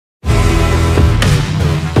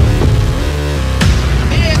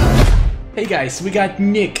Hey guys, we got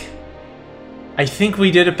Nick. I think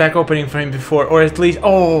we did a pack opening for him before, or at least,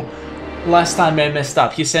 oh, last time I messed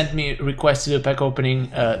up. He sent me a request to do a pack opening,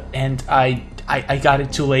 and I got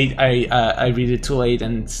it too late. I read it too late,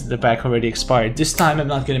 and the pack already expired. This time I'm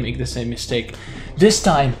not gonna make the same mistake. This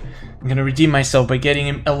time I'm gonna redeem myself by getting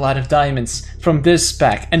him a lot of diamonds from this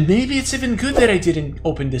pack. And maybe it's even good that I didn't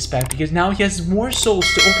open this pack, because now he has more souls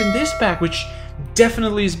to open this pack, which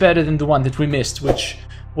definitely is better than the one that we missed, which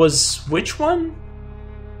was which one?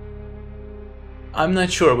 I'm not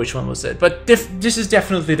sure which one was it, but this is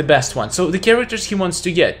definitely the best one. So the characters he wants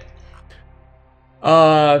to get: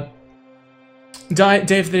 Dave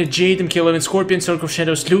the Jade, MK11 Scorpion, Circle of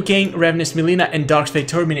Shadows, Liu Kang, Ravenous Melina, and Darkfate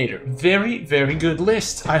Terminator. Very, very good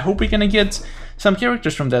list. I hope we're gonna get some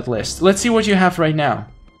characters from that list. Let's see what you have right now.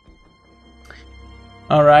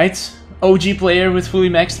 Alright. OG player with fully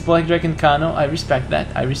maxed Black Dragon Kano. I respect that.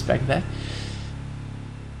 I respect that.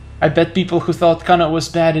 I bet people who thought Kano was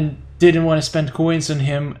bad and didn't want to spend coins on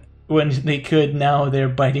him when they could, now they're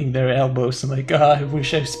biting their elbows. I'm like, I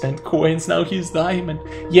wish I spent coins, now he's diamond.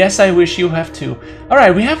 Yes, I wish you have too.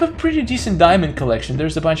 Alright, we have a pretty decent diamond collection.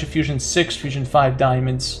 There's a bunch of Fusion 6, Fusion 5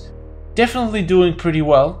 diamonds. Definitely doing pretty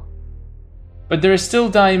well. But there are still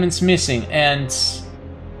diamonds missing, and...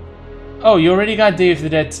 oh, you already got Dave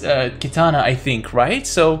that Kitana, I think, right?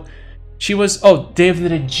 So, she was... oh, Dave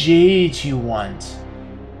that Jade you want.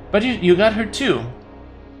 But you got her too.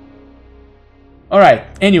 Alright,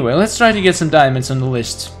 anyway, let's try to get some diamonds on the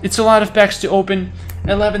list. It's a lot of packs to open.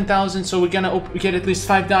 11,000, so we're gonna get at least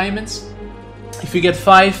 5 diamonds. If we get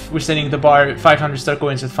 5, we're setting the bar 500 star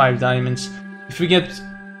coins at 5 diamonds. If we get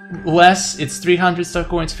less, it's 300 star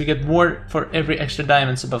coins. If we get more for every extra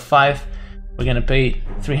diamonds above 5, we're gonna pay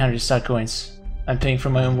 300 star coins. I'm paying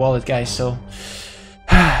from my own wallet, guys, so...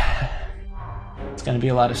 it's gonna be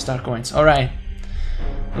a lot of star coins. Alright.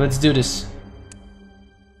 Let's do this.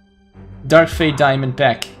 Dark Fate Diamond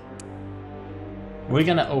Pack. We're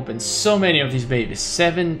gonna open so many of these babies.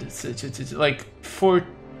 7, like 4,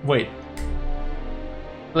 wait.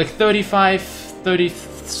 Like 35,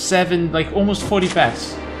 37, like almost 40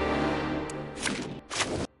 packs.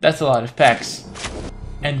 That's a lot of packs.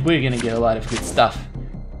 And we're gonna get a lot of good stuff.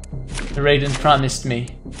 Raiden promised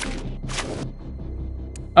me.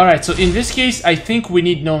 Alright, so in this case, I think we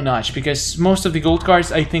need no notch, because most of the gold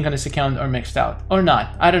cards, I think, on this account are maxed out. Or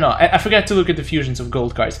not. I don't know. I forgot to look at the fusions of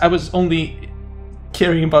gold cards. I was only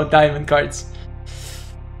caring about diamond cards.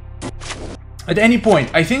 At any point,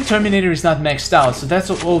 I think Terminator is not maxed out, so that's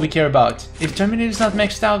all we care about. If Terminator is not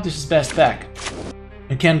maxed out, this is best pack.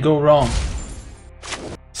 You can't go wrong.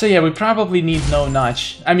 So yeah, we probably need no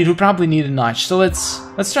notch. I mean, we probably need a notch, so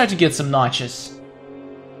let's try to get some notches.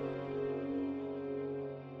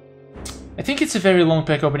 I think it's a very long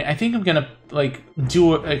pack opening. I think I'm gonna like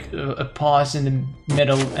do a pause in the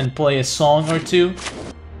middle and play a song or two,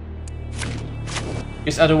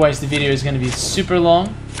 because otherwise the video is gonna be super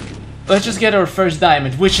long. Let's just get our first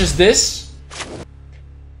diamond, which is this.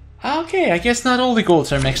 Okay, I guess not all the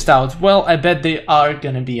golds are maxed out. Well, I bet they are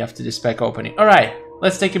gonna be after this pack opening. Alright,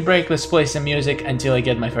 let's take a break, let's play some music until I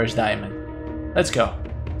get my first diamond. Let's go.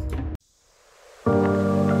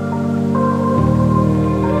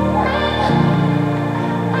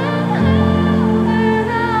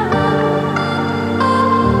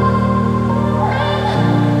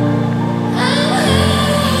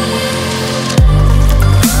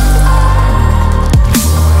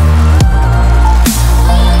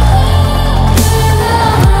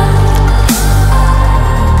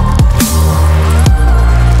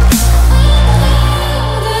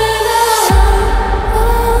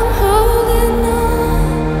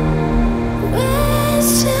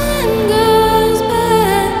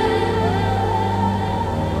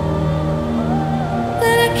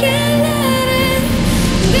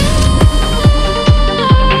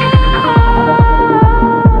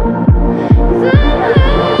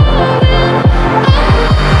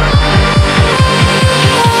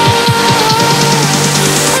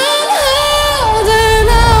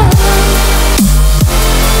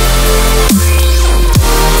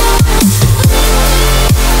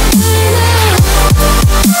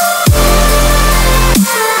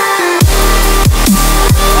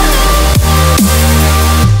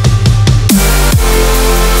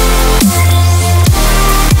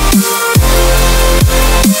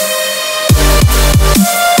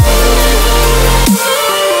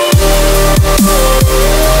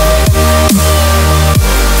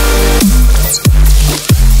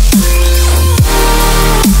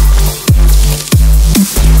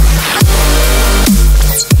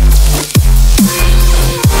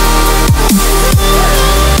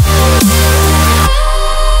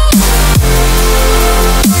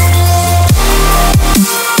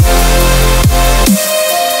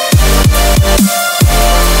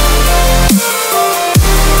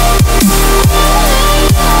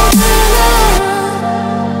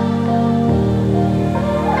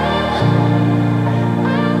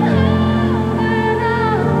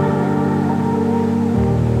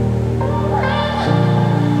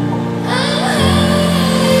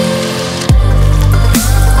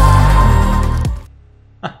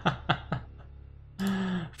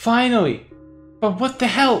 Finally! But what the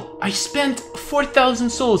hell? I spent 4,000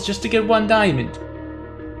 souls just to get 1 diamond.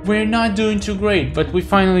 We're not doing too great, but we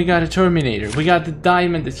finally got a Terminator. We got the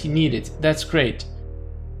diamond that he needed. That's great.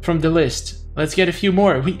 From the list. Let's get a few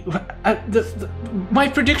more. My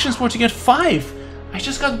predictions were to get 5. I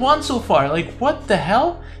just got 1 so far. Like, what the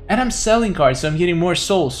hell? And I'm selling cards, so I'm getting more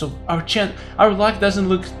souls. So our luck doesn't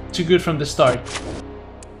look too good from the start.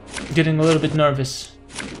 Getting a little bit nervous.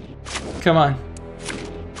 Come on.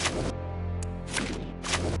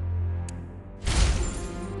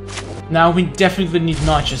 Now we definitely need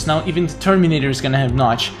notches. Now even the Terminator is gonna have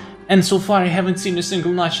notch. And so far I haven't seen a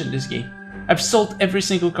single notch in this game. I've sold every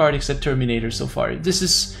single card except Terminator so far. This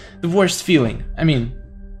is the worst feeling. I mean,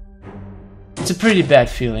 it's a pretty bad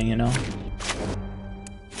feeling, you know.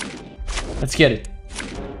 Let's get it.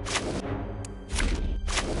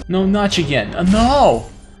 No notch again. No!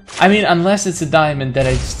 I mean, unless it's a diamond that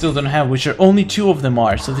I still don't have, which are only 2 of them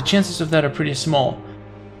are, so the chances of that are pretty small.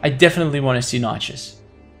 I definitely want to see notches.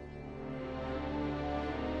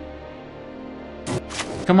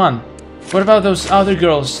 Come on. What about those other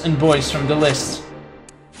girls and boys from the list?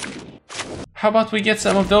 How about we get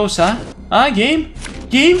some of those, huh? Huh, game?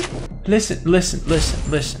 Game? Listen.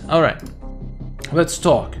 Alright. Let's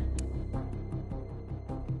talk.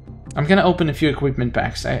 I'm gonna open a few equipment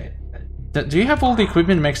packs. Do you have all the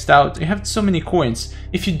equipment maxed out? You have so many coins.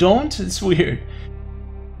 If you don't, it's weird.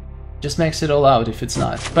 Just max it all out if it's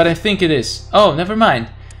not. But I think it is. Oh, never mind.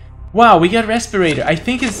 Wow, we got respirator. I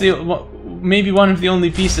think it's maybe one of the only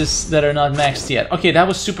pieces that are not maxed yet. Okay, that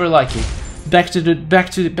was super lucky. Back to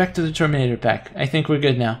the Terminator pack. I think we're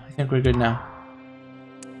good now.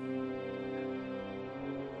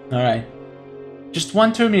 All right. Just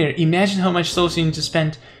 1 Terminator. Imagine how much souls you need to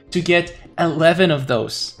spend to get 11 of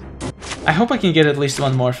those. I hope I can get at least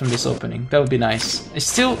 1 more from this opening. That would be nice. I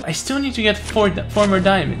still need to get 4 more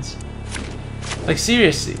diamonds. Like,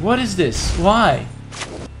 seriously, what is this? Why?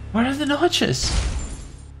 What are the notches?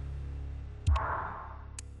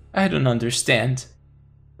 I don't understand.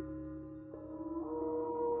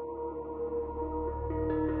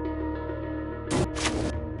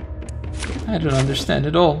 I don't understand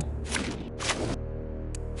at all.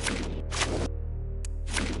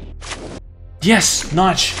 Yes!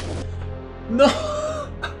 Notch! No!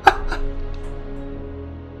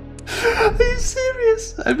 Are you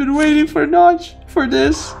serious? I've been waiting for notch for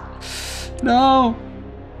this. No!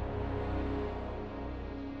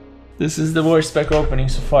 This is the worst pack opening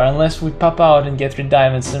so far. Unless we pop out and get 3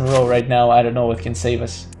 diamonds in a row right now, I don't know what can save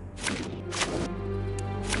us.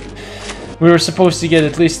 We were supposed to get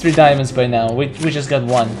at least 3 diamonds by now. We just got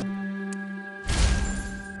 1.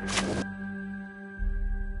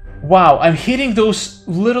 Wow, I'm hitting those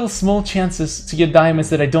little small chances to get diamonds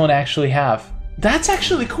that I don't actually have. That's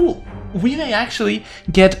actually cool. We may actually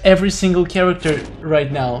get every single character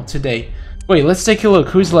right now today. Wait, let's take a look.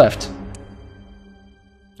 Who's left?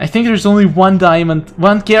 I think there's only 1 diamond,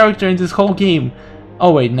 1 character in this whole game.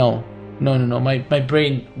 Oh wait, no. No. My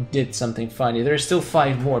brain did something funny. There are still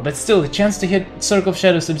 5 more, but still, the chance to hit Circle of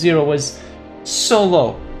Shadow Sub-Zero was so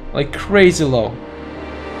low. Like, crazy low.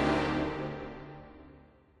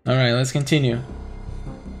 Alright, let's continue.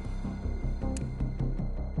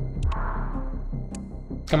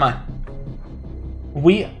 Come on.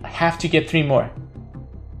 We have to get 3 more.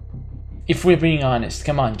 If we're being honest,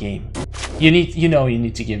 come on, game. You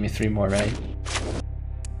need to give me 3 more, right?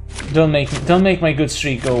 Don't make my good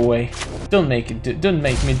streak go away. Don't make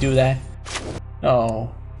me do that.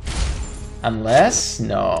 No. Unless,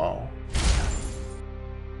 no.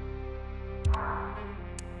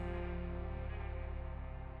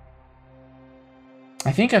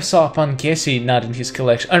 I think I saw Pankesi not in his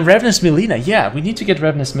collection. And Revenus Melina, yeah, we need to get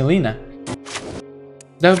Revenus Melina.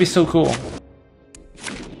 That would be so cool.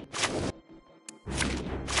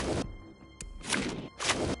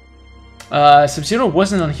 Sub-Zero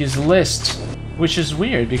wasn't on his list, which is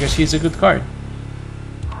weird because he's a good card.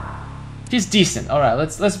 He's decent. All right,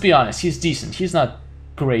 let's be honest. He's decent. He's not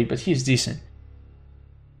great, but he's decent.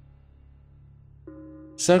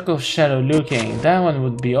 Circle of Shadow Liu Kang. That one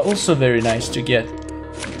would be also very nice to get.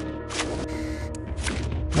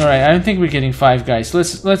 All right, I don't think we're getting 5 guys.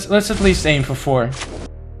 Let's at least aim for 4.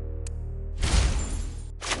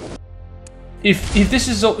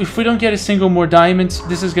 If we don't get a single more diamond,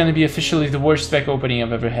 this is going to be officially the worst spec opening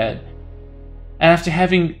I've ever had. And after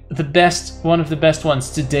having the best, one of the best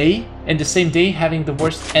ones today, and the same day having the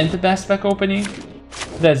worst and the best spec opening,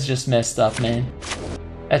 that's just messed up, man.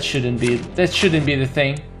 That shouldn't be the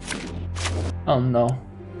thing. Oh no.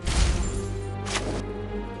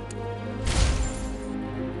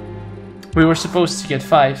 We were supposed to get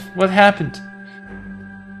 5. What happened?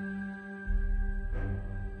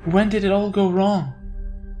 When did it all go wrong?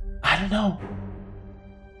 I don't know.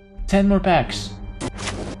 10 more packs.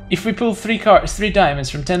 If we pull 3 diamonds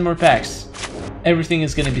from 10 more packs, everything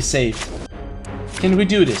is gonna be saved. Can we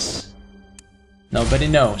do this? Nobody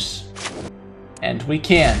knows. And we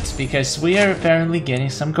can't, because we are apparently getting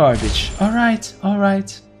some garbage. Alright,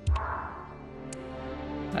 alright.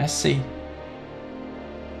 I see.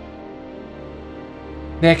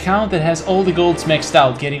 The account that has all the golds maxed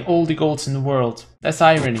out, getting all the golds in the world. That's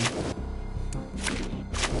irony.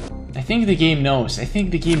 I think the game knows. I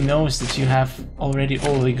think the game knows that you have already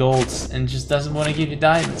all the golds and just doesn't want to give you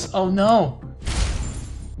diamonds. Oh no!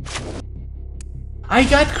 I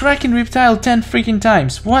got Kraken Reptile 10 freaking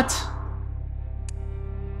times. What?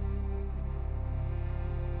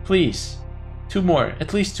 Please. 2 more.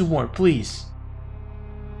 At least 2 more, please.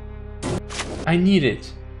 I need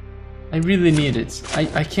it. I really need it.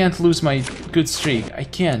 I can't lose my good streak. I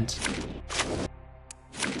can't.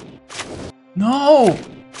 No!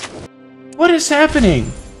 What is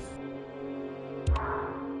happening?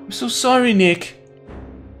 I'm so sorry, Nick.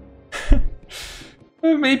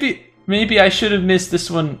 Maybe I should have missed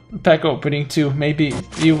this one pack opening too. Maybe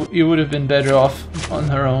you would have been better off on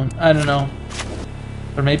her own. I don't know.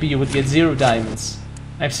 Or maybe you would get 0 diamonds.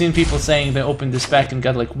 I've seen people saying they opened this pack and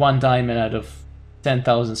got like 1 diamond out of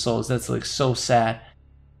 10,000 souls. That's like so sad.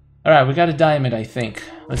 Alright, we got a diamond, I think.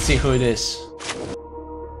 Let's see who it is.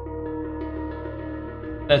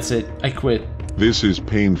 That's it. I quit. This is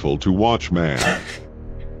painful to watch, man.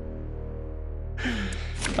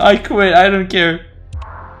 I quit. I don't care.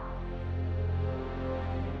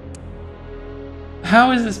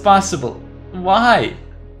 How is this possible? Why?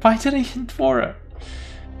 Why did I hit Dvora?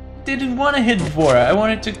 Didn't want to hit Dvora. I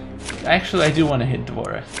wanted to... Actually, I do want to hit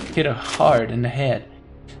Dvora. Hit her hard in the head.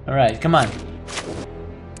 Alright, come on.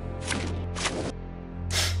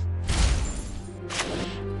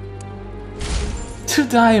 Two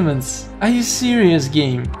diamonds. Are you serious,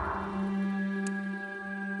 game?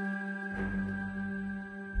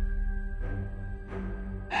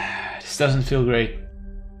 This doesn't feel great.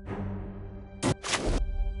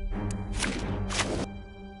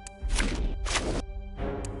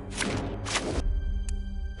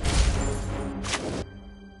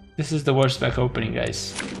 This is the worst pack opening,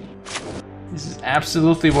 guys. This is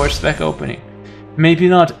absolutely worst pack opening. Maybe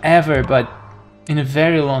not ever, but in a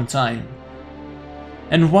very long time.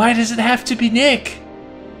 And why does it have to be Nick?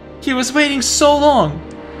 He was waiting so long.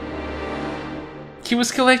 He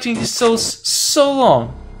was collecting these souls so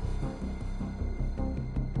long.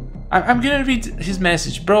 I'm gonna read his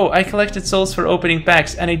message. Bro, I collected souls for opening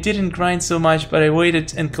packs and I didn't grind so much, but I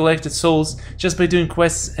waited and collected souls just by doing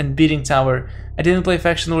quests and beating tower. I didn't play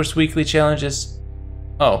Faction Wars weekly challenges.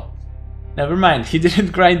 Oh, never mind. He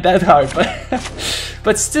didn't grind that hard,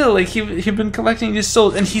 but still, like he'd been collecting these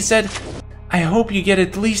souls, and he said, "I hope you get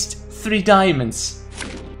at least 3 diamonds."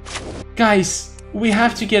 Guys, we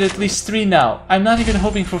have to get at least 3 now. I'm not even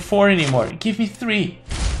hoping for 4 anymore. Give me 3.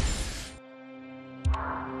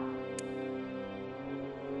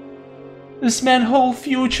 This man's whole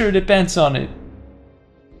future depends on it.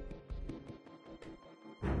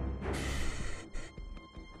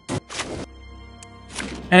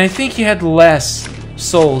 And I think he had less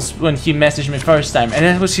souls when he messaged me first time, and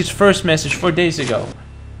that was his first message 4 days ago.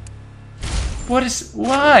 What is...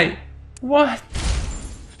 why? What?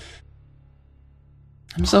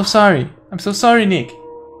 I'm so sorry. I'm so sorry, Nick.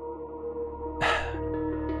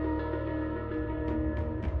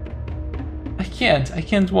 I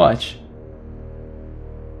can't watch.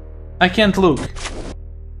 I can't look.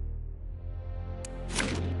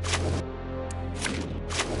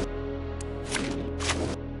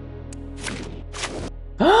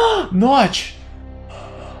 Notch!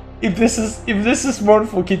 If this is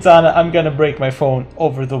Mortal Kitana, I'm gonna break my phone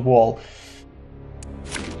over the wall.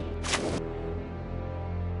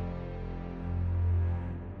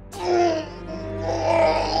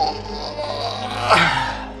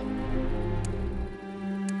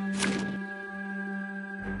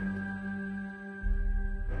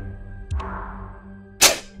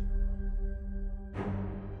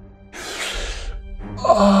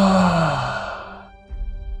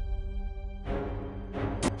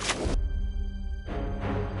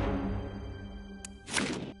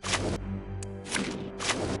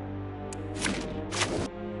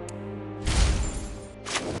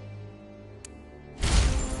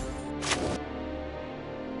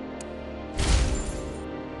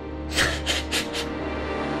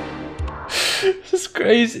 This is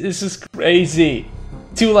crazy. This is crazy.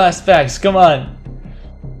 2 last packs. Come on.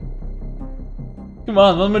 Come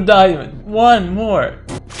on, 1 more diamond. 1 more.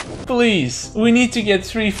 Please. We need to get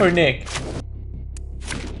 3 for Nick.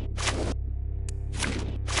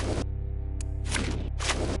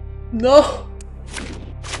 No!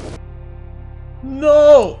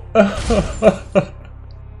 No!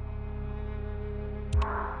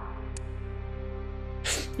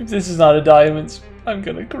 If this is not a diamond, I'm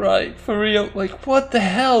gonna cry. For real. Like, what the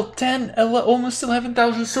hell? 10, almost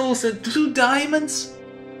 11,000 souls and 2 diamonds?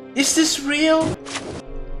 Is this real?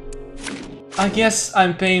 I guess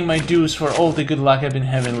I'm paying my dues for all the good luck I've been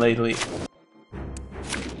having lately.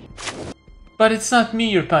 But it's not me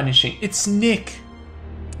you're punishing, it's Nick.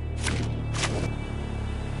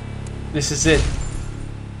 This is it.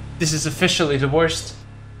 This is officially the worst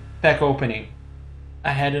pack opening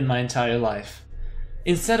I had in my entire life.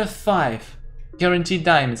 Instead of 5 guaranteed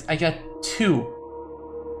diamonds, I got 2.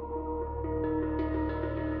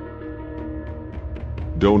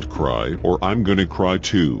 Don't cry, or I'm gonna cry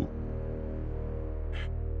too.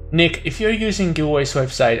 Nick, if you're using Giveaway's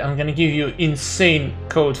website, I'm gonna give you insane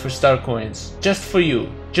code for star coins. Just for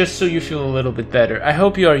you. Just so you feel a little bit better. I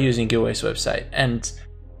hope you are using Giveaway's website, and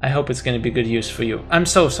I hope it's gonna be good use for you. I'm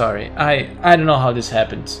so sorry. I don't know how this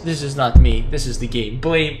happened. This is not me. This is the game.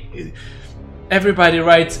 Blame... Everybody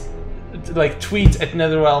writes, like, tweet at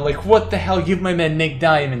NetherRealm, like, what the hell, give my man Nick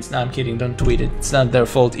diamonds. No, I'm kidding, don't tweet it. It's not their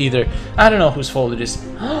fault either. I don't know whose fault it is.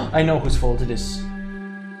 I know whose fault it is.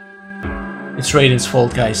 It's Raiden's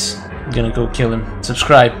fault, guys. I'm gonna go kill him.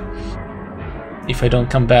 Subscribe. If I don't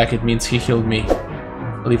come back, it means he killed me.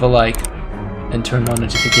 Leave a like and turn on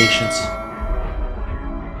notifications.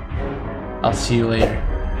 I'll see you later.